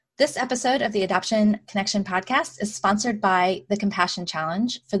This episode of the Adoption Connection podcast is sponsored by the Compassion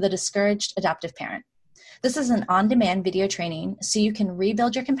Challenge for the Discouraged Adoptive Parent. This is an on-demand video training so you can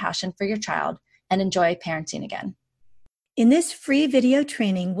rebuild your compassion for your child and enjoy parenting again. In this free video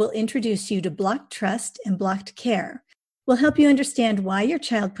training, we'll introduce you to blocked trust and blocked care. We'll help you understand why your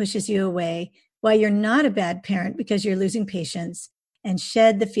child pushes you away, why you're not a bad parent because you're losing patience, and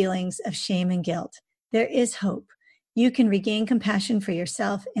shed the feelings of shame and guilt. There is hope. You can regain compassion for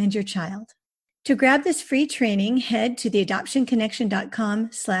yourself and your child. To grab this free training, head to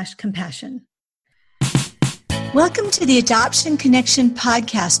theadoptionconnection.com/compassion. Welcome to the Adoption Connection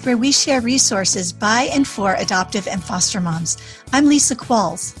podcast, where we share resources by and for adoptive and foster moms. I'm Lisa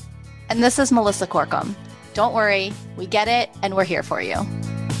Qualls. And this is Melissa Corkum. Don't worry, we get it, and we're here for you.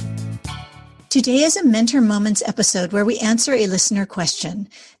 Today is a Mentor Moments episode where we answer a listener question.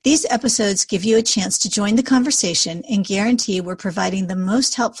 These episodes give you a chance to join the conversation and guarantee we're providing the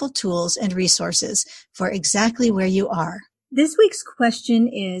most helpful tools and resources for exactly where you are. This week's question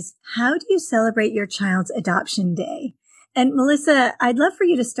is, how do you celebrate your child's adoption day? And Melissa, I'd love for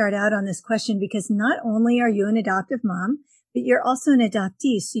you to start out on this question because not only are you an adoptive mom, but you're also an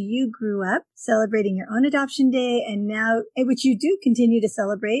adoptee. So you grew up celebrating your own adoption day and now, which you do continue to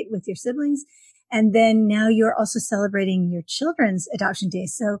celebrate with your siblings. And then now you're also celebrating your children's adoption day.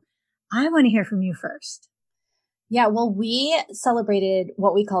 So I want to hear from you first. Yeah, well, we celebrated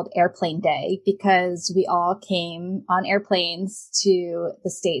what we called Airplane Day because we all came on airplanes to the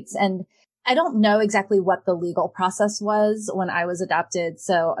States. And I don't know exactly what the legal process was when I was adopted.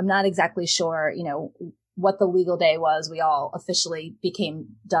 So I'm not exactly sure, what the legal day was. We all officially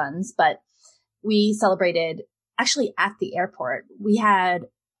became Duns, but we celebrated actually at the airport. We had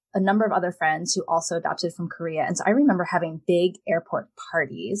a number of other friends who also adopted from Korea. And so I remember having big airport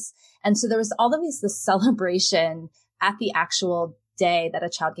parties. And so there was always this celebration at the actual day that a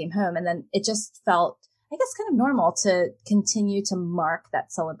child came home. And then it just felt, I guess, kind of normal to continue to mark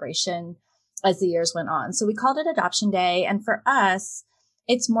that celebration as the years went on. So we called it Adoption Day. And for us,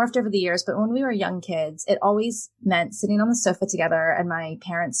 it's morphed over the years. But when we were young kids, it always meant sitting on the sofa together and my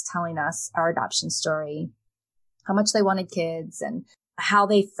parents telling us our adoption story, how much they wanted kids and how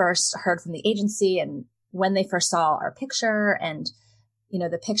they first heard from the agency and when they first saw our picture and,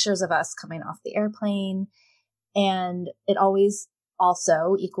 the pictures of us coming off the airplane. And it always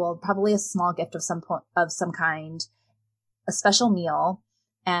also equaled probably a small gift of some kind, a special meal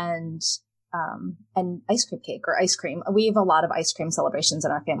and ice cream cake or ice cream. We have a lot of ice cream celebrations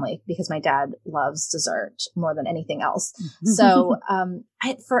in our family because my dad loves dessert more than anything else. So,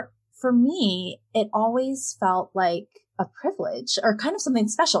 for me, it always felt like a privilege or kind of something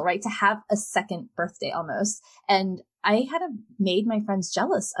special, right? To have a second birthday almost. And I had made my friends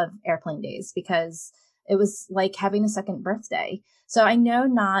jealous of airplane days because it was like having a second birthday. So I know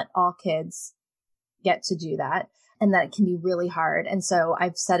not all kids get to do that and that it can be really hard. And so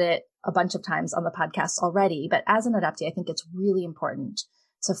I've said it a bunch of times on the podcast already, but as an adoptee, I think it's really important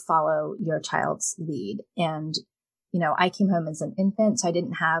to follow your child's lead. And, I came home as an infant, so I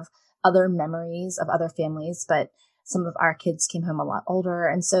didn't have other memories of other families, but some of our kids came home a lot older.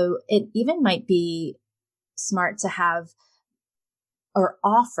 And so it even might be smart to have or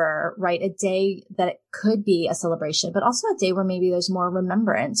offer, right, a day that it could be a celebration, but also a day where maybe there's more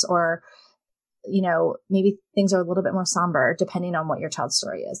remembrance or, maybe things are a little bit more somber depending on what your child's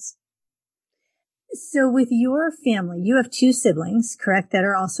story is. So with your family, you have two siblings, correct, that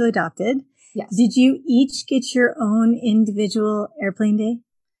are also adopted. Yes. Did you each get your own individual airplane day?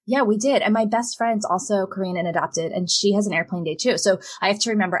 Yeah, we did. And my best friend's also Korean and adopted, and she has an airplane day too. So I have to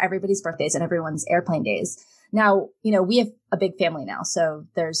remember everybody's birthdays and everyone's airplane days. Now, we have a big family now. So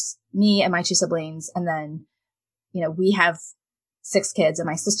there's me and my two siblings. And then, we have 6 kids and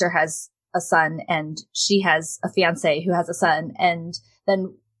my sister has a son and she has a fiance who has a son. And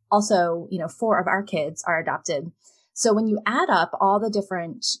then also, 4 of our kids are adopted. So when you add up all the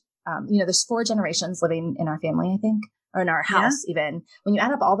different, there's 4 generations living in our family, I think. Or in our house, even when you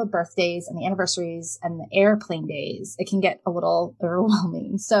add up all the birthdays and the anniversaries and the airplane days, it can get a little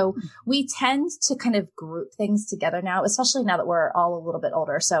overwhelming. So we tend to kind of group things together now, especially now that we're all a little bit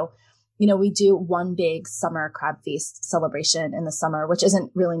older. So, we do one big summer crab feast celebration in the summer, which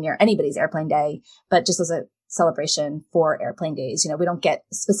isn't really near anybody's airplane day, but just as a celebration for airplane days. We don't get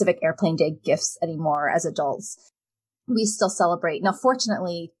specific airplane day gifts anymore as adults. We still celebrate. Now,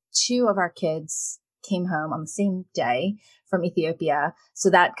 fortunately, 2 of our kids came home on the same day from Ethiopia.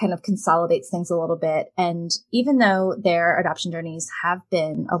 So that kind of consolidates things a little bit. And even though their adoption journeys have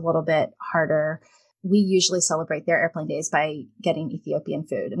been a little bit harder, we usually celebrate their airplane days by getting Ethiopian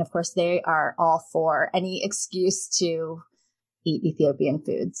food. And of course, they are all for any excuse to eat Ethiopian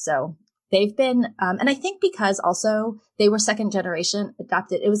food. So they've been, and I think because also they were second generation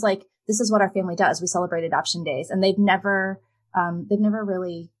adopted, it was like, this is what our family does. We celebrate adoption days, and they've never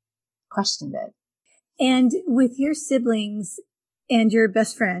really questioned it. And with your siblings and your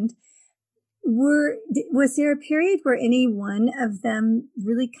best friend, was there a period where any one of them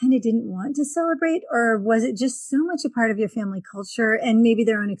really kind of didn't want to celebrate, or was it just so much a part of your family culture and maybe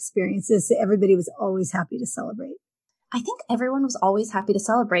their own experiences that everybody was always happy to celebrate? I think everyone was always happy to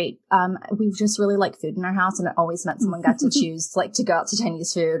celebrate. We just really like food in our house, and it always meant someone got to choose like to go out to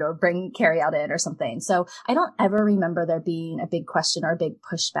Chinese food or bring carry out in or something. So I don't ever remember there being a big question or a big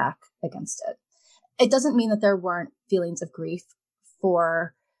pushback against it. It doesn't mean that there weren't feelings of grief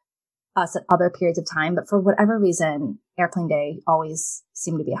for us at other periods of time, but for whatever reason, Airplane Day always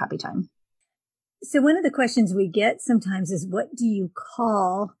seemed to be a happy time. So one of the questions we get sometimes is, what do you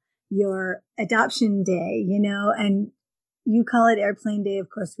call your adoption day? And you call it Airplane Day. Of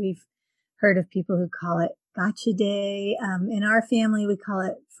course, we've heard of people who call it Gotcha Day. In our family, we call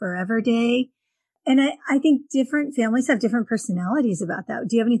it Forever Day. And I think different families have different personalities about that.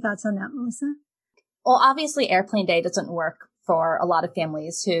 Do you have any thoughts on that, Melissa? Well, obviously, Airplane Day doesn't work for a lot of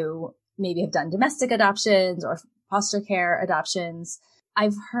families who maybe have done domestic adoptions or foster care adoptions.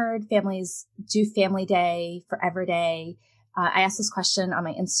 I've heard families do Family Day, Forever Day. I asked this question on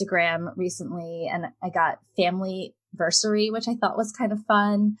my Instagram recently, and I got Familyversary, which I thought was kind of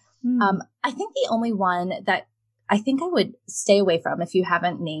fun. I think the only one that I think I would stay away from if you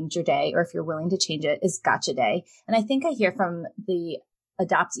haven't named your day or if you're willing to change it is Gotcha Day. And I think I hear from the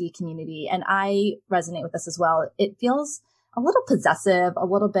adoptee community, and I resonate with this as well. It feels a little possessive, a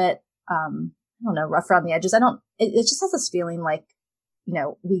little bit, I don't know, rough around the edges. It just has this feeling like,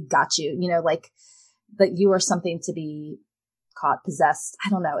 we got you, like that you are something to be caught, possessed. I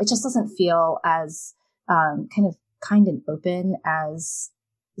don't know. It just doesn't feel as, kind and open as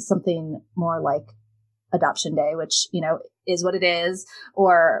something more like Adoption Day, which, is what it is,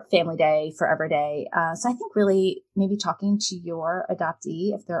 or Family Day, Forever Day. So I think really maybe talking to your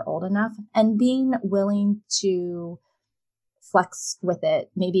adoptee if they're old enough and being willing to flex with it.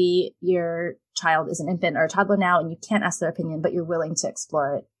 Maybe your child is an infant or a toddler now and you can't ask their opinion, but you're willing to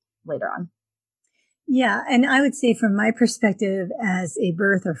explore it later on. Yeah. And I would say from my perspective as a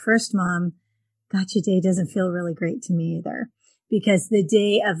birth or first mom, Gotcha Day doesn't feel really great to me either, because the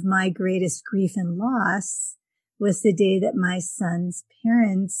day of my greatest grief and loss was the day that my son's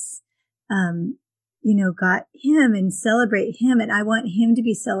parents, got him and celebrate him. And I want him to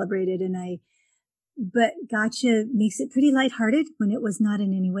be celebrated. But Gotcha makes it pretty lighthearted when it was not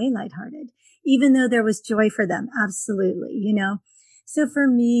in any way lighthearted, even though there was joy for them. Absolutely. So for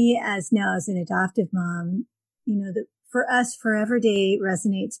me as an adoptive mom, for us, Forever Day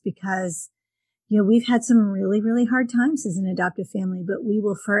resonates because, we've had some really, really hard times as an adoptive family, but we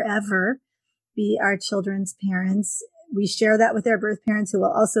will forever be our children's parents. We share that with our birth parents who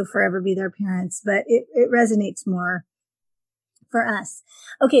will also forever be their parents, but it resonates more for us.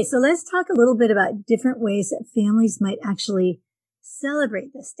 Okay, so let's talk a little bit about different ways that families might actually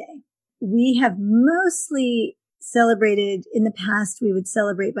celebrate this day. We have mostly celebrated in the past. We would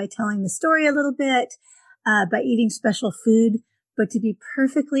celebrate by telling the story a little bit, by eating special food. But to be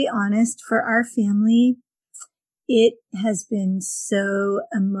perfectly honest, for our family, it has been so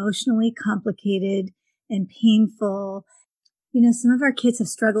emotionally complicated and painful. Some of our kids have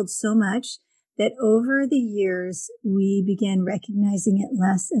struggled so much that over the years, we began recognizing it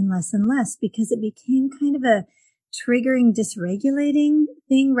less and less and less because it became kind of a triggering, dysregulating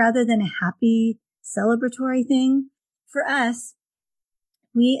thing rather than a happy, celebratory thing. For us,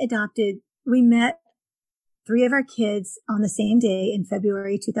 we met 3 of our kids on the same day in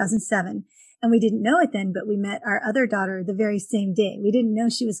February 2007. And we didn't know it then, but we met our other daughter the very same day. We didn't know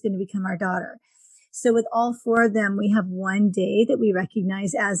she was going to become our daughter. So with all 4 of them, we have one day that we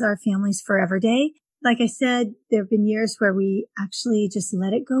recognize as our family's Forever Day. Like I said, there have been years where we actually just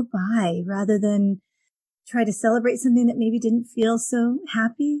let it go by rather than try to celebrate something that maybe didn't feel so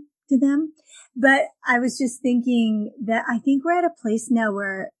happy to them. But I was just thinking that I think we're at a place now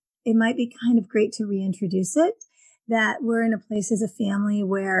where it might be kind of great to reintroduce it, that we're in a place as a family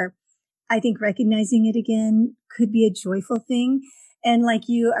where I think recognizing it again could be a joyful thing. And like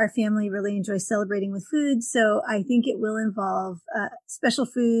you, our family really enjoys celebrating with food. So I think it will involve special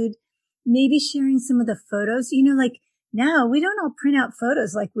food, maybe sharing some of the photos. Like now we don't all print out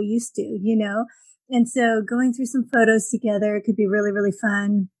photos like we used to, And so going through some photos together could be really, really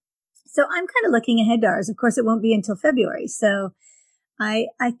fun. So I'm kind of looking ahead to ours. Of course, it won't be until February. So I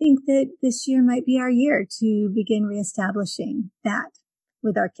think that this year might be our year to begin reestablishing that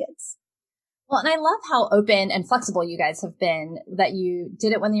with our kids. Well, and I love how open and flexible you guys have been, that you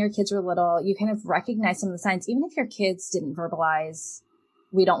did it when your kids were little. You kind of recognize some of the signs, even if your kids didn't verbalize,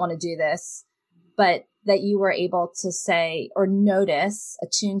 we don't want to do this, but that you were able to say or notice,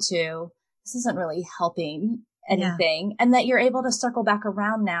 attune to, this isn't really helping anything. Yeah. And that you're able to circle back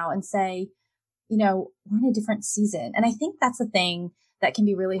around now and say, we're in a different season. And I think that's the thing that can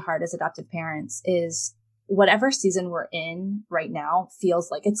be really hard as adoptive parents is whatever season we're in right now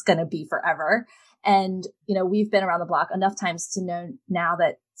feels like it's going to be forever. And, we've been around the block enough times to know now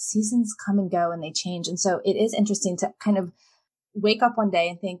that seasons come and go and they change. And so it is interesting to kind of wake up one day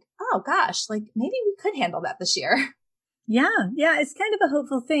and think, oh gosh, like maybe we could handle that this year. Yeah. It's kind of a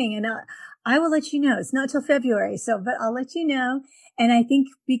hopeful thing. And I will let you know. It's not till February. But I'll let you know. And I think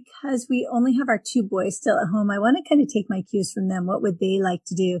because we only have our 2 boys still at home, I want to kind of take my cues from them. What would they like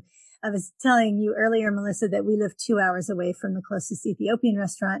to do? I was telling you earlier, Melissa, that we live 2 hours away from the closest Ethiopian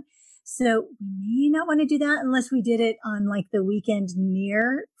restaurant. So we may not want to do that unless we did it on like the weekend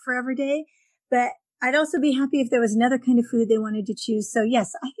near Forever Day. But I'd also be happy if there was another kind of food they wanted to choose. So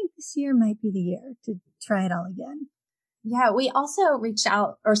yes, I think this year might be the year to try it all again. Yeah, we also reached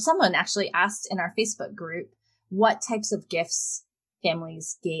out, or someone actually asked in our Facebook group, what types of gifts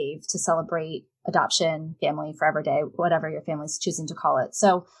families gave to celebrate adoption, family, Forever Day, whatever your family's choosing to call it.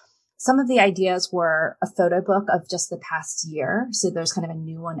 So some of the ideas were a photo book of just the past year. So there's kind of a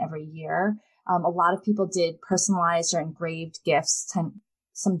new one every year. A lot of people did personalized or engraved gifts,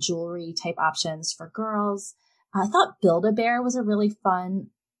 some jewelry type options for girls. I thought Build-A-Bear was a really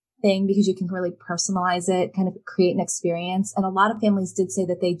fun thing because you can really personalize it, kind of create an experience. And a lot of families did say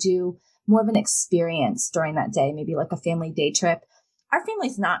that they do more of an experience during that day, maybe like a family day trip. Our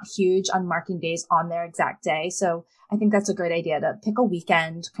family's not huge on marking days on their exact day. So I think that's a great idea to pick a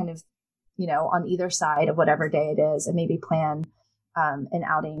weekend kind of, on either side of whatever day it is and maybe plan an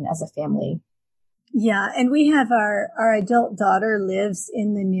outing as a family. Yeah. And we have our adult daughter lives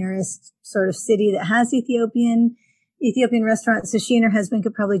in the nearest sort of city that has Ethiopian restaurant. So she and her husband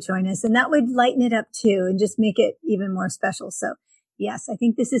could probably join us, and that would lighten it up too and just make it even more special. So yes, I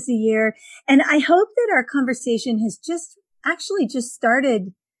think this is the year. And I hope that our conversation has just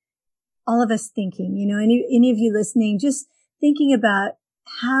started all of us thinking, any of you listening, just thinking about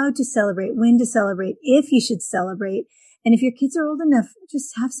how to celebrate, when to celebrate, if you should celebrate. And if your kids are old enough,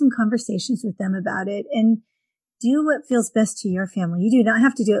 just have some conversations with them about it and do what feels best to your family. You do not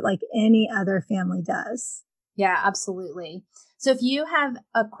have to do it like any other family does. Yeah, absolutely. So if you have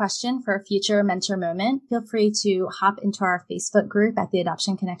a question for a future mentor moment, feel free to hop into our Facebook group at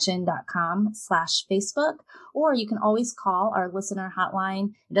theadoptionconnection.com/Facebook, or you can always call our listener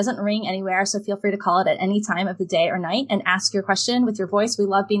hotline. It doesn't ring anywhere, so feel free to call it at any time of the day or night and ask your question with your voice. We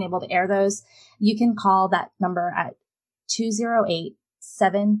love being able to air those. You can call that number at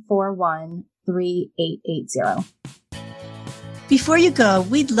 208-741-3880. Before you go,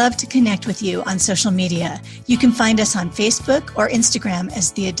 we'd love to connect with you on social media. You can find us on Facebook or Instagram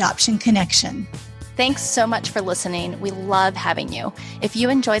as The Adoption Connection. Thanks so much for listening. We love having you. If you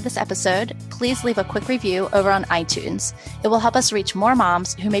enjoyed this episode, please leave a quick review over on iTunes. It will help us reach more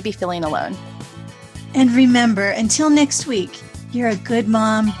moms who may be feeling alone. And remember, until next week, you're a good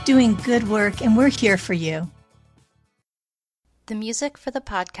mom doing good work, and we're here for you. The music for the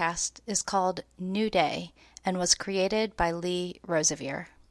podcast is called New Day and was created by Lee Rosevere.